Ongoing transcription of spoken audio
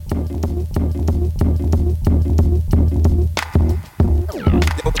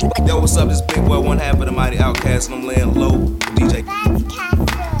What's up, this big boy, one half of the mighty outcast, and I'm laying low. DJ,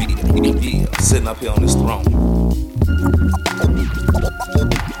 yeah, sitting up here on this throne.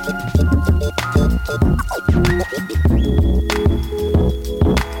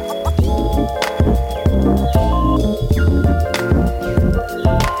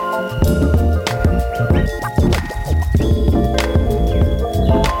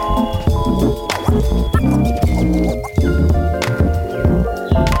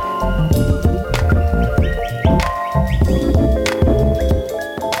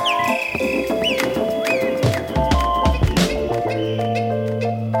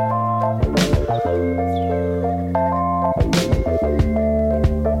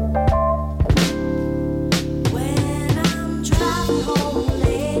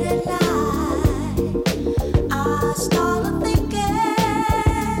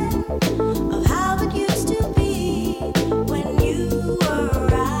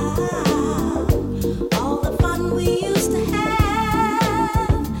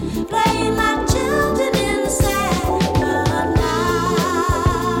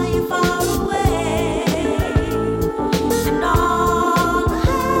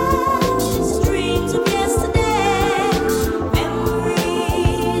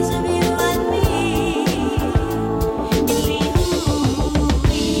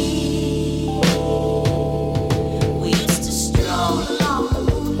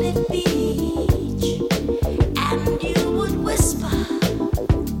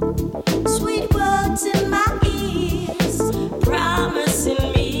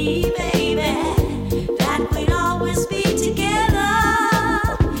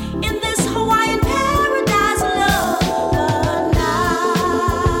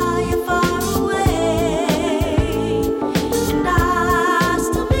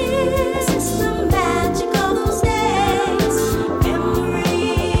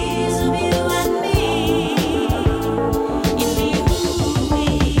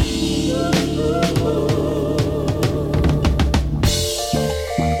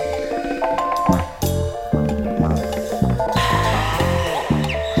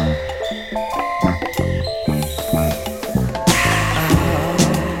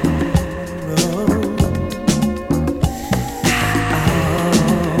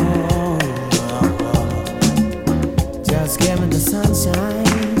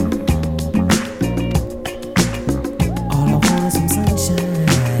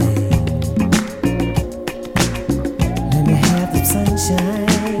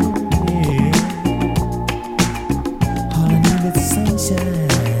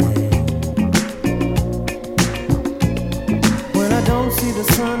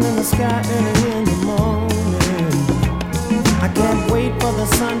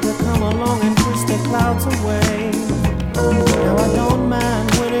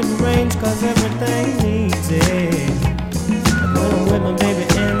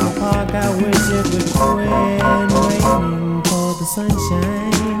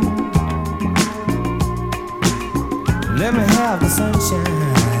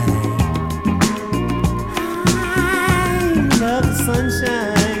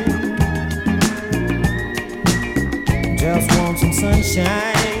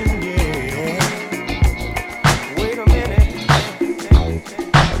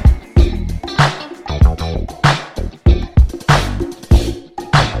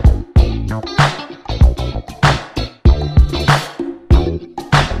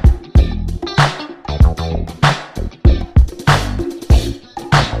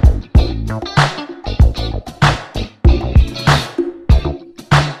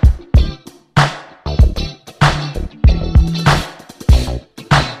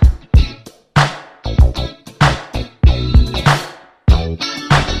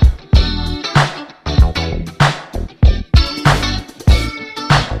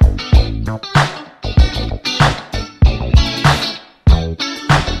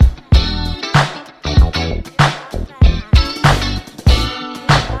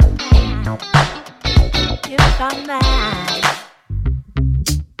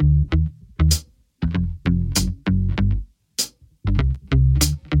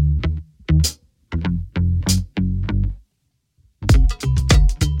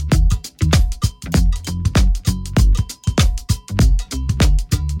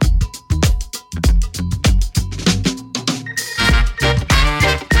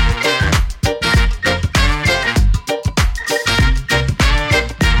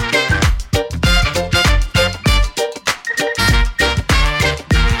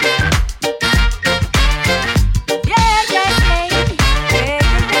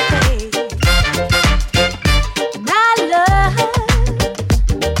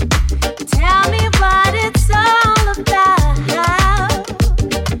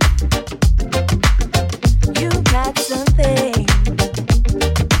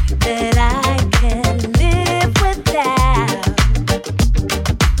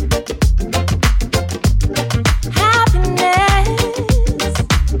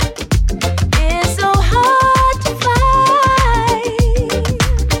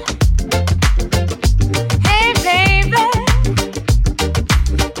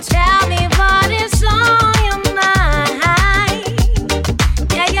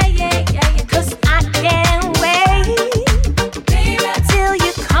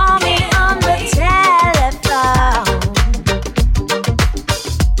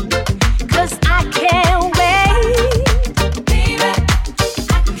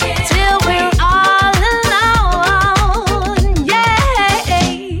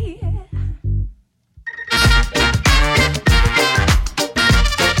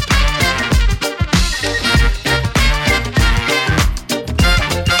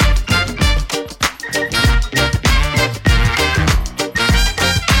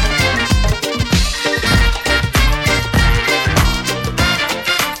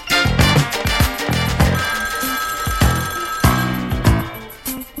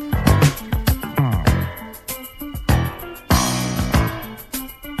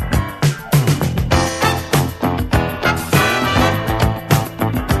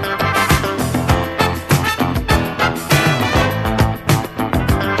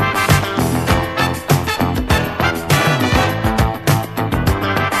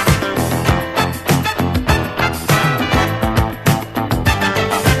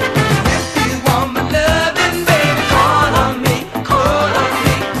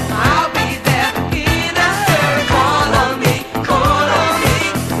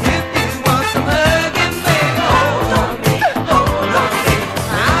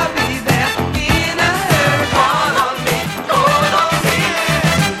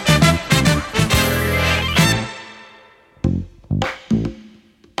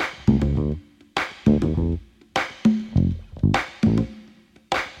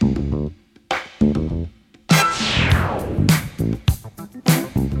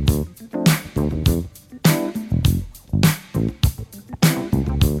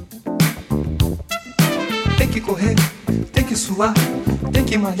 que correr, tem que suar, tem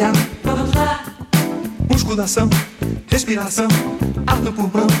que malhar. Vamos lá. Musculação, respiração, ar no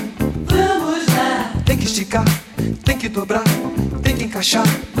pulmão. Vamos lá. Tem que esticar, tem que dobrar, tem que encaixar.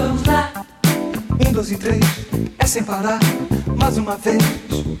 Vamos lá. 1, 2 e 3, é sem parar, mais uma vez.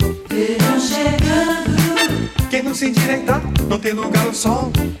 Verão chegando. Quem não se endireitar, não tem lugar ao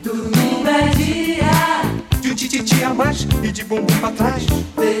sol. Domingo é dia de um tititi a mais e de bumbum pra trás.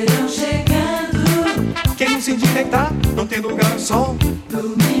 Verão chegando. Quem não se endireitar, não tem lugar ao sol.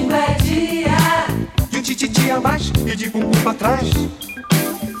 Domingo é dia de um tititi a mais e de bumbum pra trás.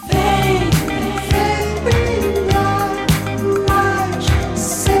 Vem, brilhar mais,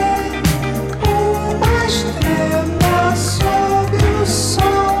 ser uma estrela sob o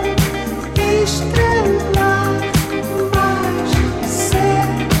sol. Estrelar mais, ser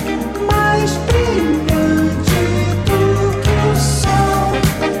mais brilhante do que o sol.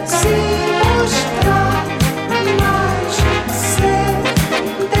 Se mostrar mais, ser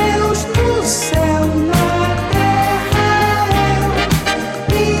Deus no céu, na terra eu.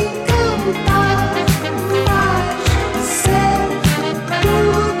 E cantar mais, ser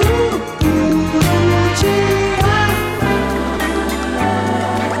tudo puro de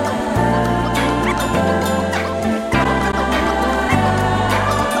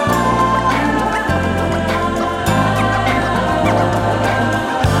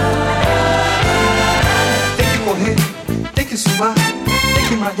tem que suar, tem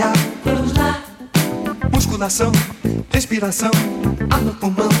que malhar. vamos lá. Musculação, respiração, ar no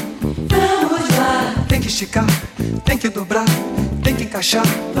pulmão. Vamos lá. Tem que esticar, tem que dobrar, tem que encaixar.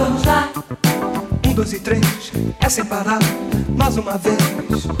 Vamos lá. 1, 2 e 3, é sem parar, mais uma vez.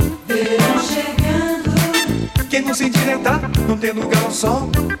 Verão chegando. Quem não se endireitar, não tem lugar ao sol.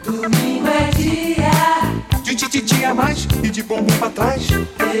 Domingo é dia de um tititi a mais e de bumbum pra trás.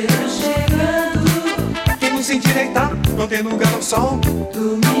 Verão chegando. Quem não se endireitar, não tem lugar ao sol.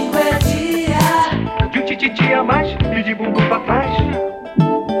 Domingo é dia de um tititi a mais e de bumbum pra trás.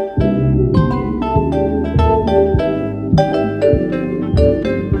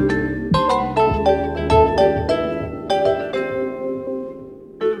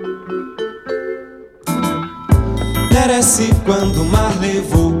 Merece quando o mar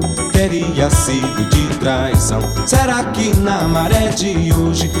levou, teria sido de traição. Será que na maré de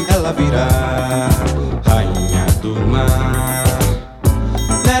hoje ela virá rainha do mar?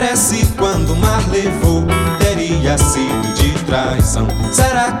 Merece quando o mar levou, teria sido de traição.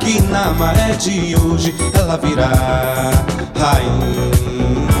 Será que na maré de hoje ela virá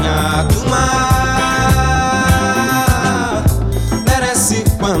rainha do mar? Merece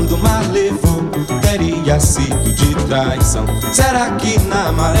quando o mar levou, teria sido de traição. Será que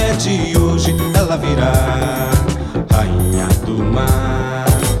na maré de hoje ela virá rainha do mar?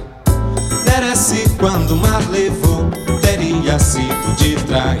 Merece quando o mar levou, teria sido de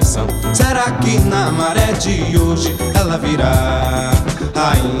traição. Será que na maré de hoje ela virá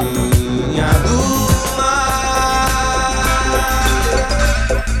rainha do mar?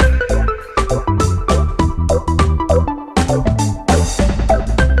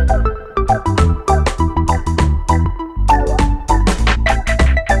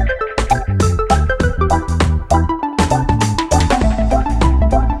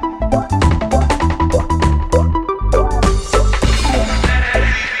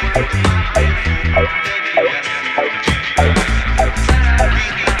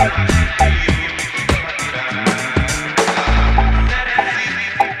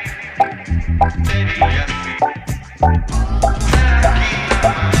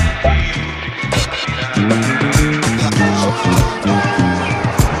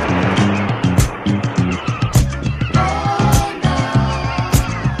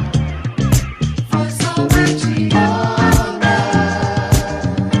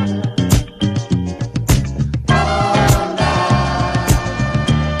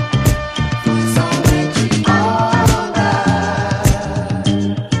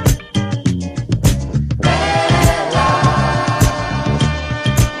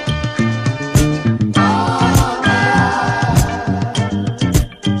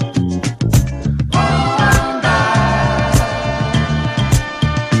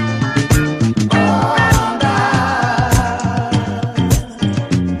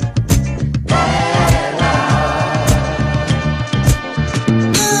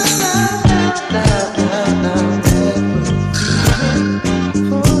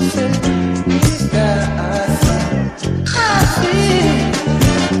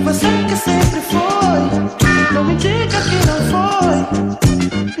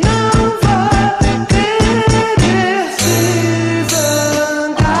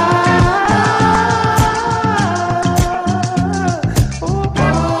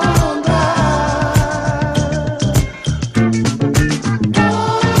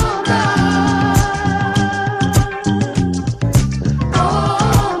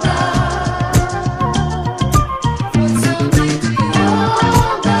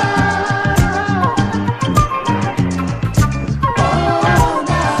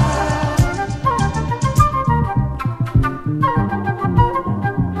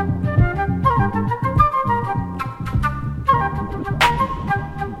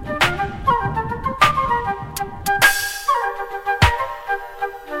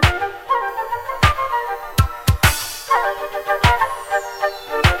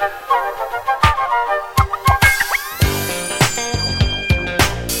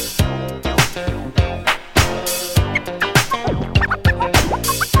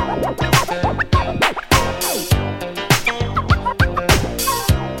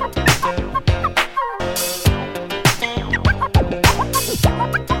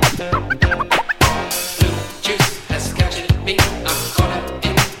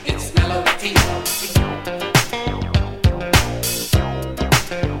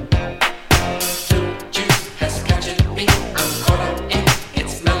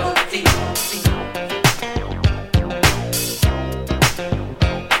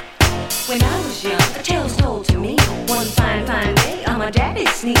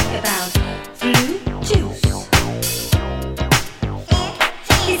 about fruit juice.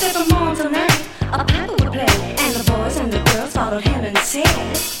 He said from morn till night a piper would play, and the boys and the girls followed him and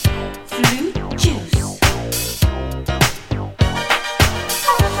said, fruit juice.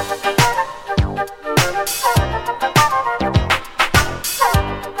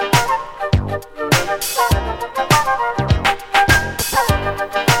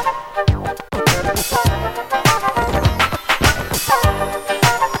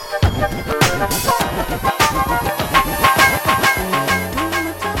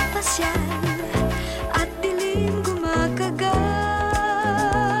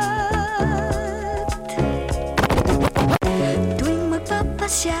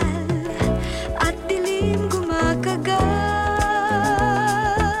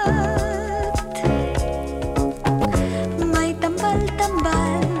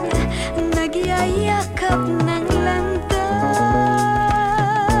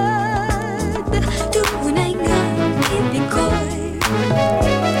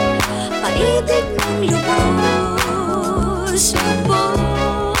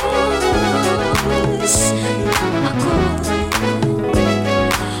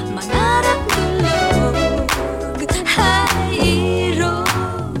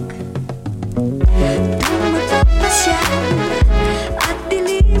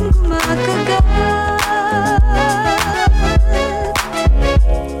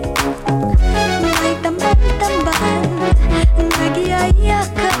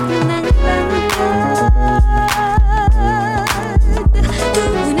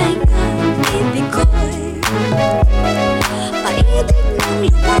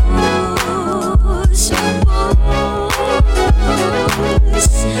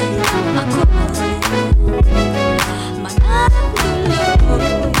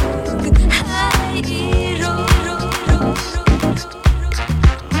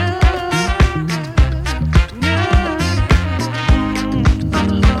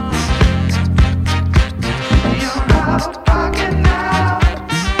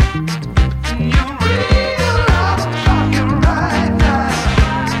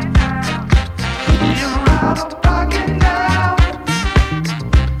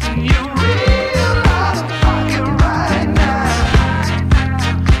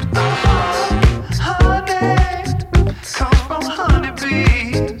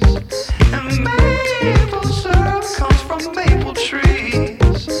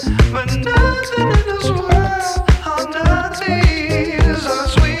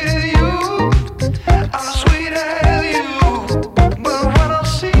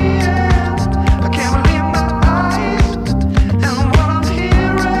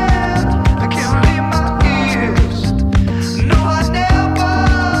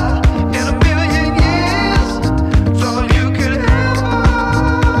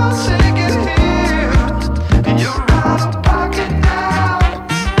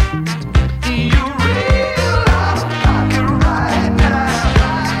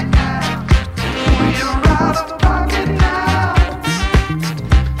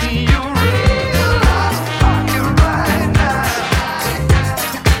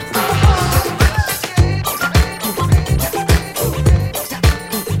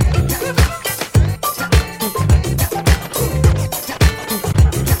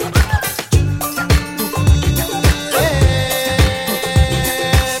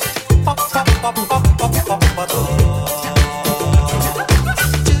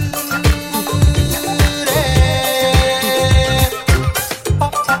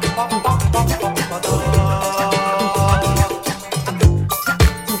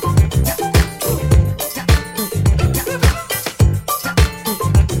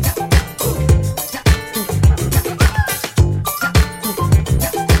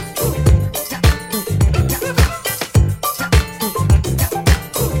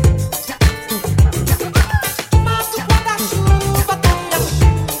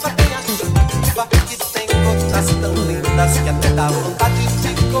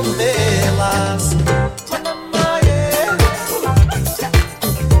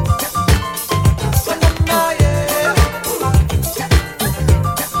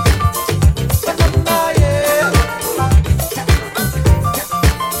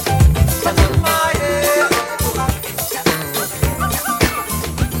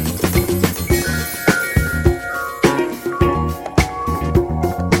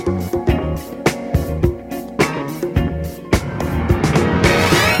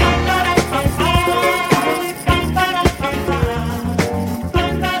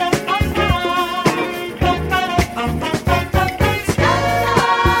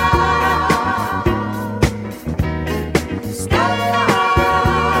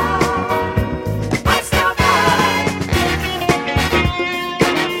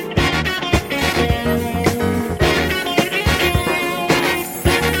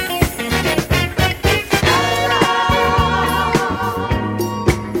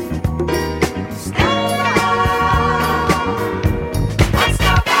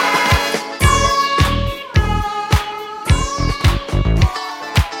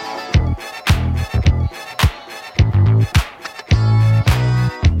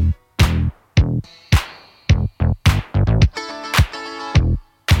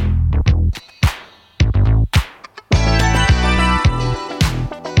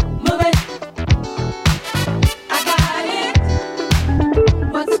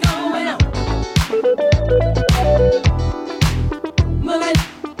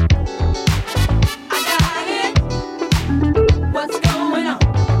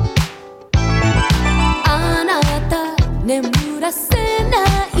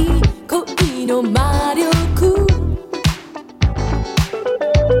 の魔力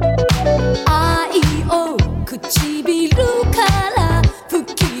愛を唇から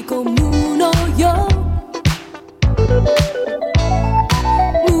吹き込むのよ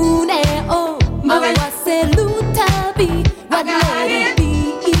胸を回せるたび割れるビ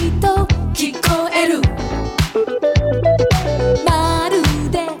ート聞こえるまる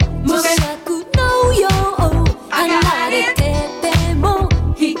で磁石のよう離れてても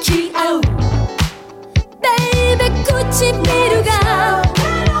引き合うベイベ唇が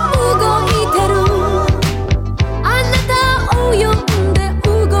動いてるあなたを呼んで動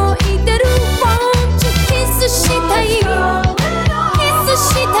いてる Won't you kiss したいキス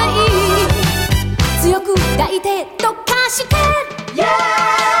したい強く抱いて溶かして休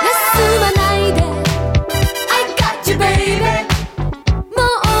まないで I got you baby も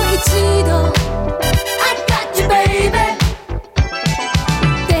う一度 I got you baby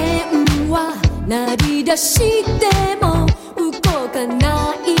電話鳴り出しても動か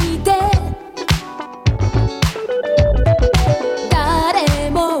ないで誰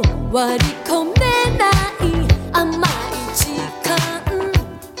も割り込めない甘い時間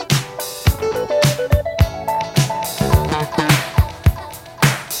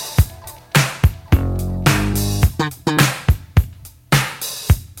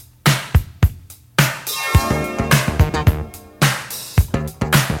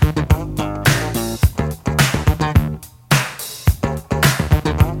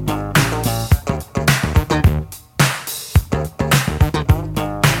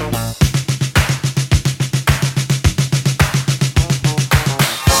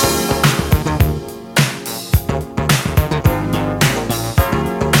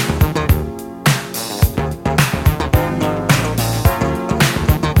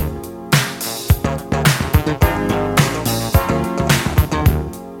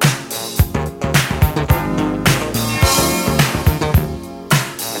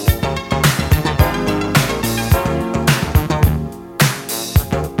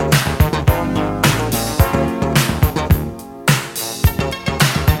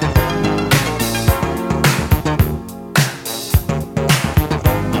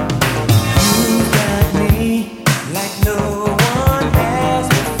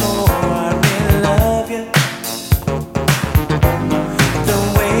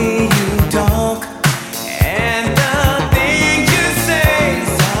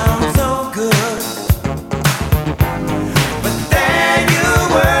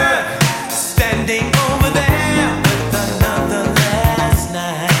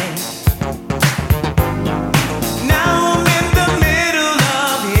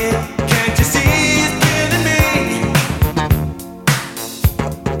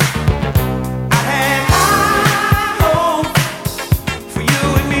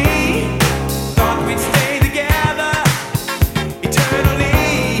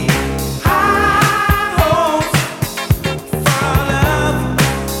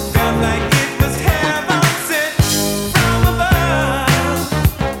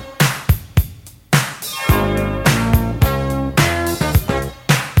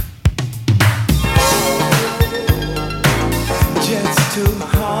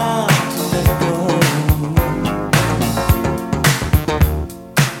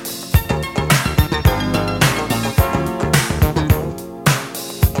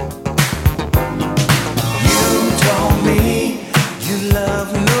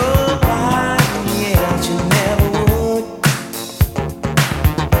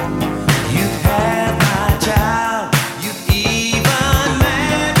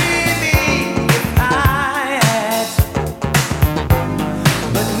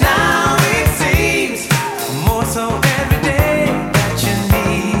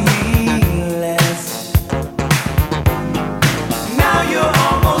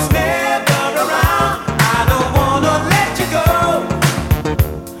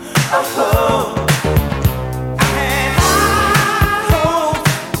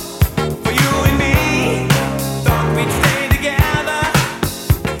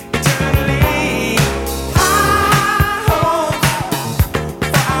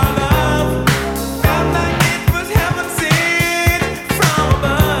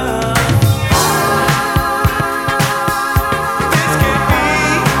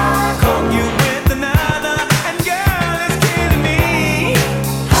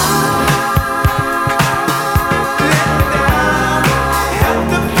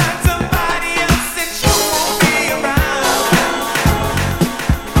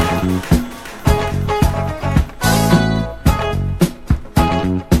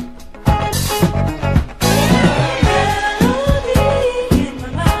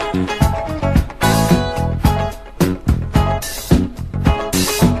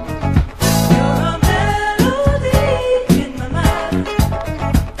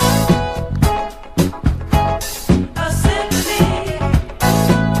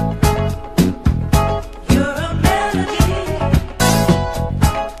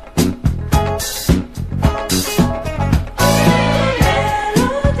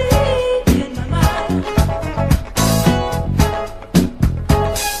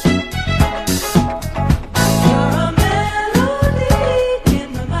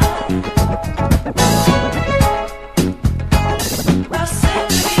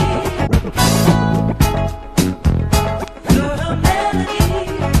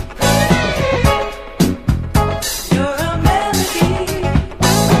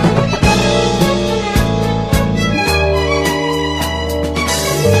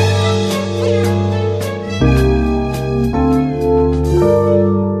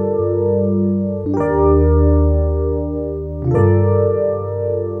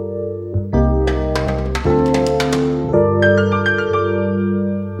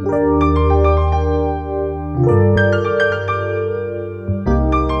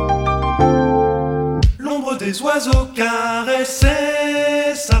des oiseaux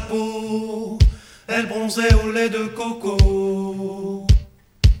caressait sa peau, elle bronzait au lait de coco.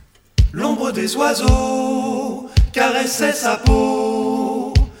 L'ombre des oiseaux caressait sa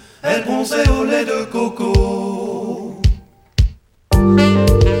peau, elle bronzait au lait de coco.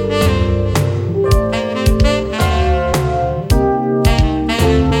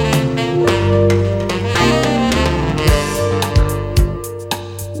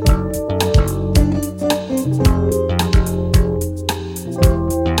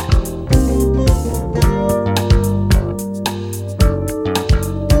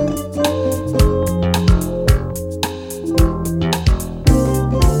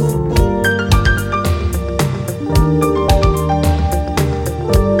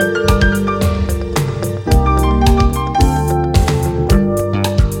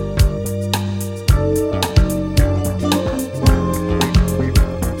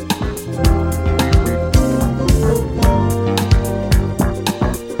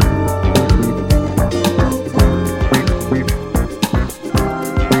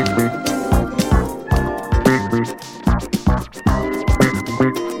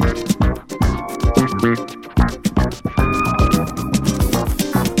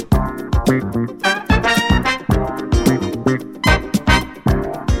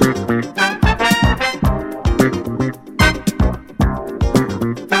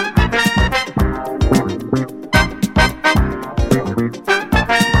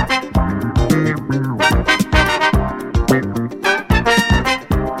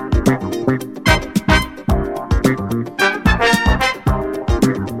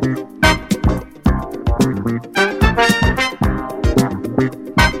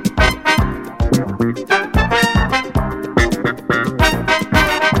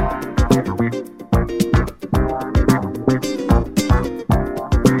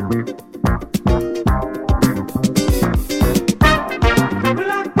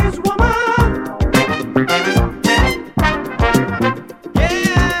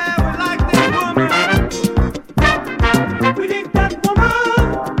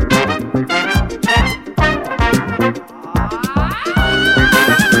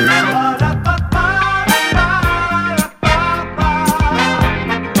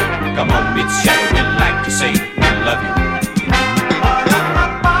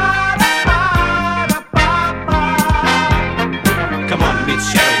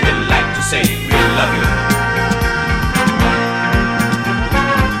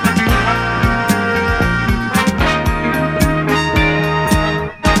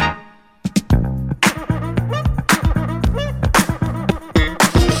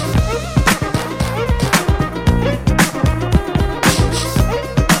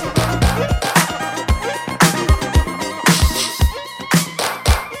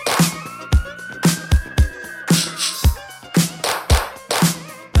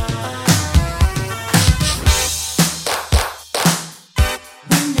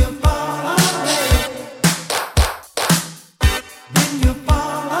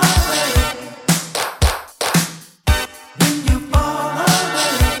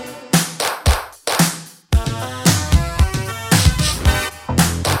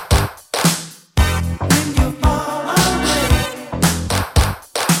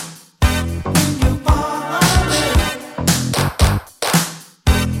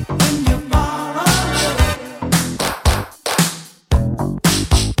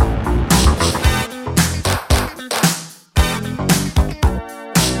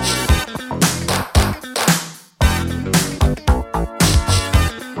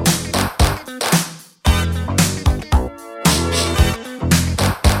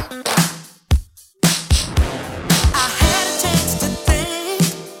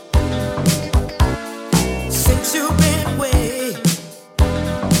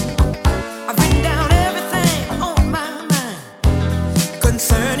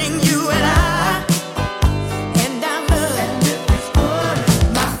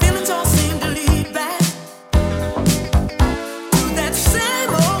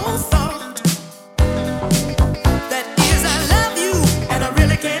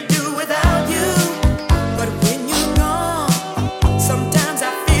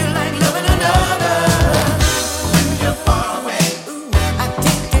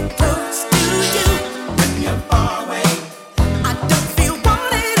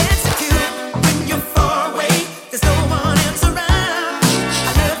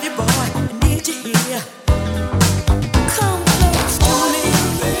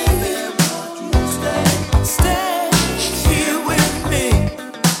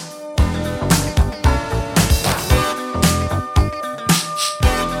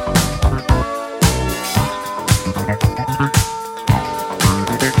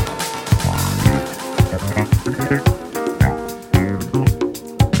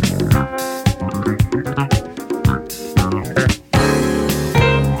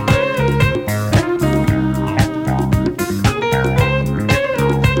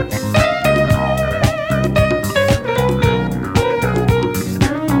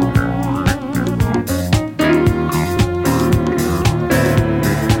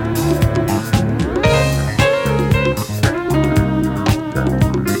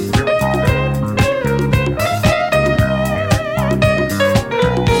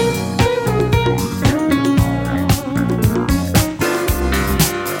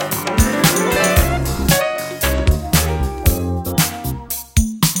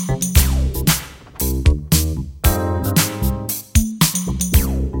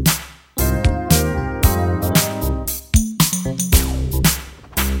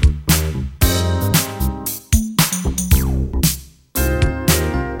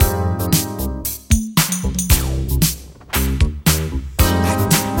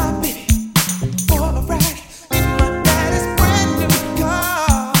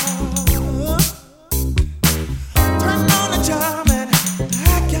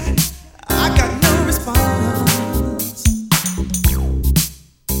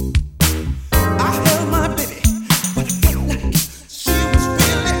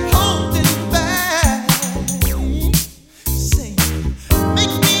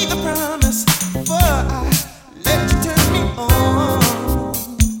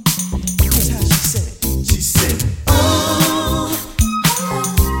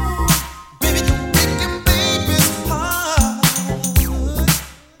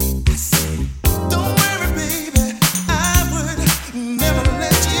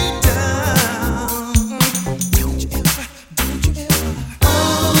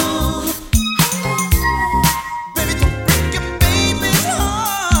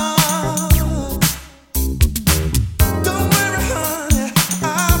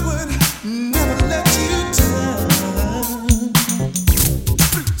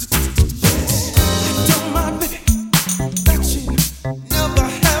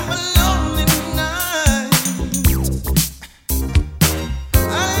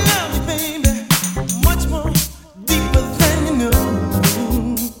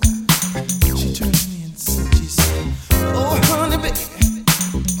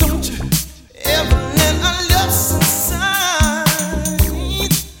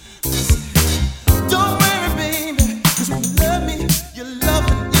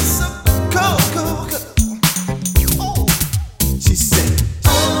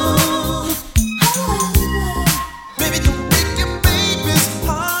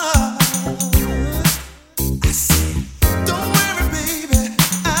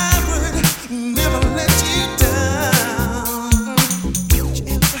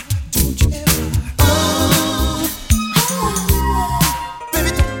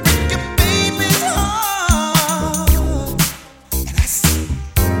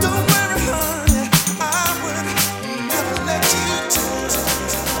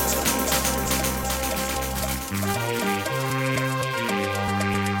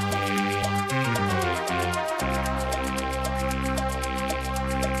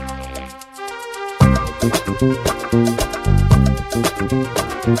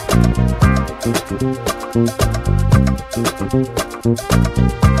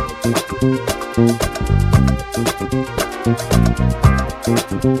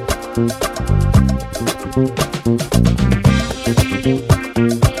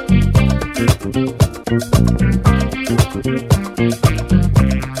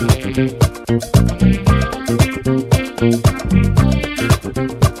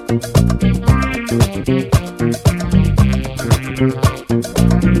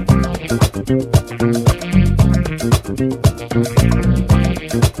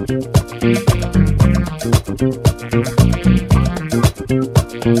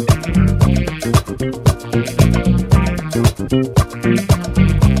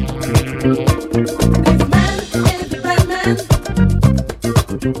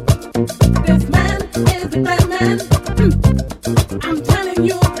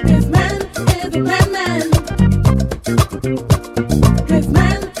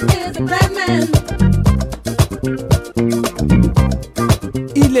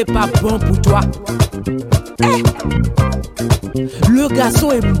 Il est pas bon pour toi. Eh, le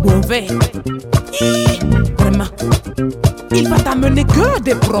garçon est mauvais. Vraiment, il va t'amener que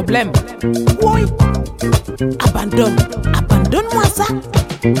des problèmes. Oui, abandonne-moi ça.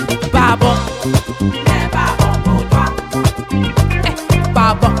 Pas bon, pas bon pour toi. Eh,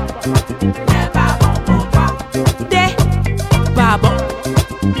 pas bon.